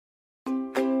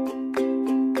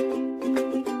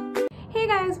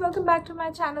welcome back to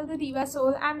my channel The Diva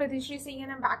Soul. I'm Nidhishree Singh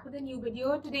and I'm back with a new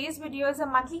video. Today's video is a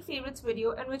monthly favorites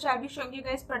video in which I'll be showing you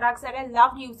guys products that I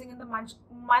loved using in the month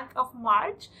of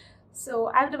March.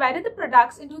 So I've divided the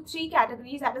products into three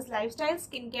categories, that is lifestyle,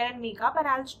 skincare and makeup,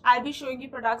 and I'll be showing you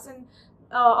products in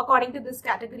according to this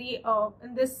category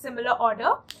in this similar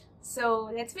order.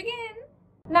 So let's begin.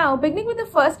 Now, beginning with the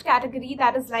first category,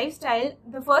 that is lifestyle,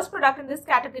 the first product in this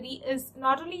category is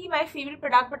not only my favorite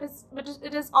product, but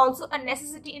it is also a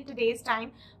necessity in today's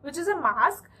time, which is a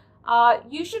mask.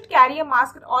 You should carry a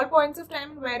mask at all points of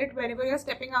time and wear it whenever you're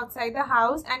stepping outside the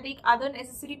house, and take other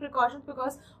necessary precautions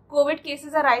because COVID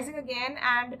cases are rising again,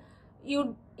 and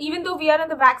even though we are in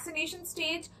the vaccination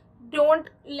stage, don't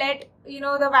let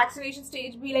the vaccination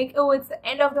stage be like, oh, it's the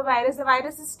end of the virus. The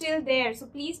virus is still there, so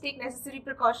please take necessary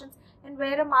precautions and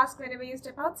wear a mask whenever you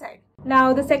step outside.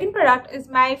 Now, the second product is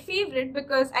my favorite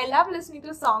because I love listening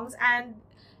to songs, and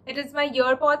it is my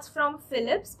earpods from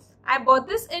Philips. I bought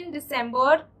this in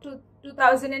December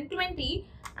 2020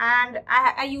 and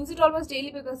I use it almost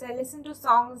daily because I listen to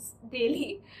songs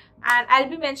daily, and I'll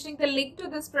be mentioning the link to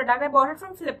this product. I bought it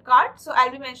from Flipkart, so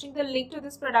I'll be mentioning the link to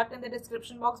this product in the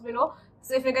description box below.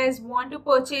 So if you guys want to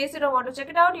purchase it or want to check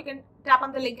it out, you can tap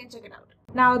on the link and check it out.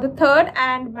 Now, the third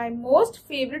and my most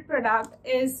favorite product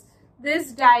is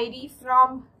this diary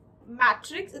from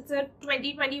Matrix. It's a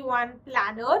 2021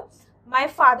 planner. My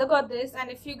father got this,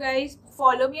 and if you guys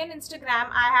follow me on Instagram,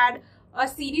 I had a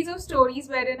series of stories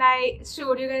wherein I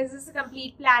showed you guys this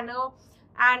complete planner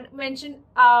and mentioned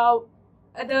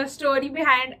the story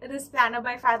behind this planner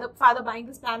by father buying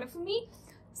this planner for me.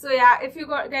 So yeah, if you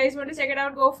guys want to check it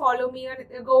out, go follow me,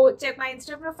 or go check my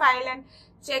Insta profile and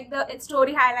check the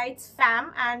story highlights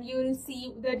fam, and you will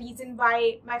see the reason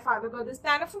why my father got this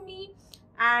planner for me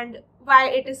and why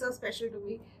it is so special to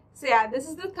me. So yeah, this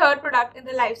is the third product in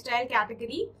the lifestyle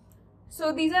category.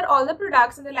 So these are all the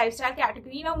products in the lifestyle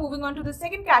category. Now moving on to the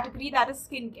second category, that is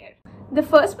skincare. The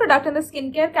first product in the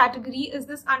skincare category is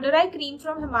this under eye cream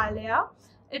from Himalaya.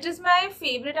 It is my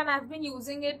favorite and I've been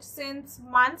using it since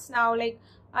months now, like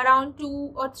around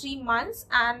 2 or 3 months,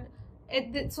 and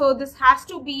so this has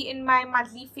to be in my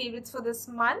monthly favorites for this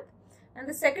month. And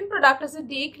the second product is a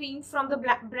day cream from the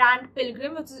brand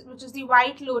Pilgrim, which is the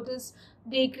White Lotus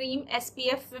Day Cream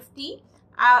SPF 50.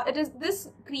 This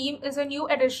cream is a new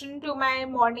addition to my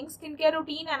morning skincare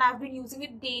routine, and I've been using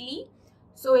it daily.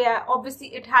 So yeah,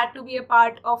 obviously it had to be a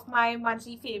part of my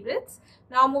monthly favorites.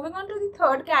 Now moving on to the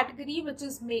third category, which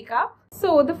is makeup.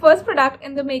 So the first product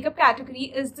in the makeup category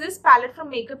is this palette from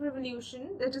Makeup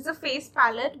Revolution. It is a face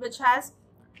palette which has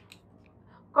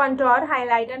contour,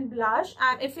 highlight and blush,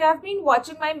 and if you have been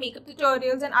watching my makeup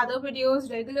tutorials and other videos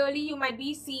regularly, you might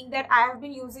be seeing that I have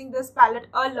been using this palette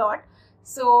a lot.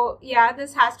 So yeah,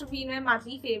 this has to be in my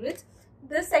monthly favorites.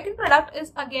 The second product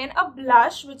is again a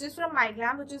blush which is from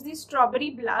MyGlam, which is the strawberry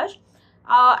blush.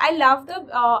 I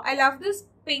love this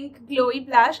pink glowy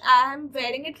blush. I am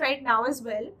wearing it right now as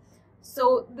well.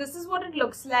 So this is what it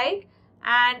looks like,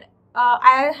 and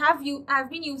I've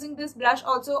been using this blush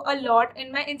also a lot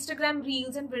in my Instagram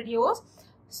reels and videos.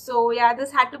 So yeah,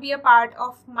 this had to be a part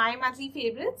of my monthly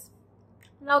favorites.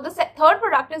 Now the third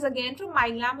product is again from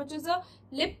MyGlam, which is a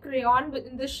lip crayon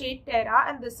in the shade Terra,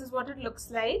 and this is what it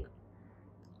looks like.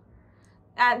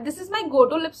 And this is my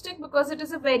go-to lipstick because it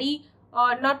is a very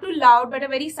not too loud but a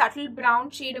very subtle brown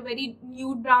shade, a very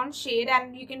nude brown shade,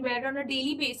 and you can wear it on a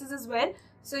daily basis as well.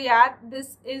 So yeah,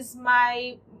 this is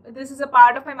a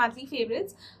part of my monthly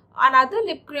favorites. Another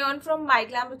lip crayon from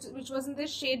MyGlam, which was in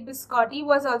this shade Biscotti,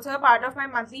 was also a part of my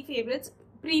monthly favorites,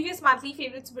 previous monthly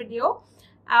favorites video,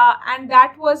 and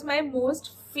that was my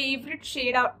most favorite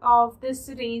shade out of this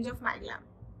range of MyGlam.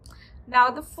 Now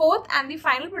the fourth and the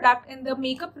final product in the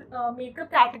makeup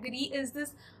category is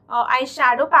this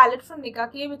eyeshadow palette from Nika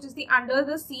K, which is the Under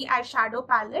the Sea eyeshadow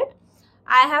palette.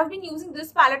 I have been using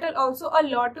this palette also a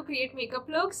lot to create makeup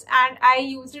looks, and I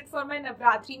used it for my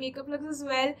Navratri makeup looks as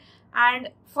well, and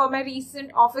for my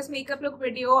recent office makeup look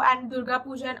video and Durga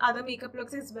Puja and other makeup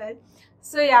looks as well.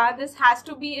 So yeah, this has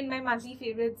to be in my monthly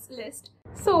favorites list.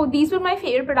 So these were my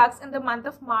favorite products in the month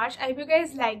of March. I hope you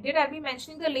guys liked it. I'll be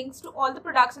mentioning the links to all the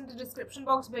products in the description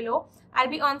box below. I'll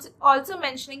be also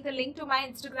mentioning the link to my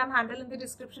Instagram handle in the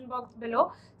description box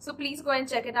below. So please go and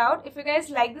check it out. If you guys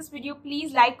like this video,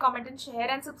 please like, comment and share,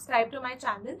 and subscribe to my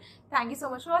channel. Thank you so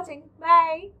much for watching.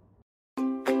 Bye.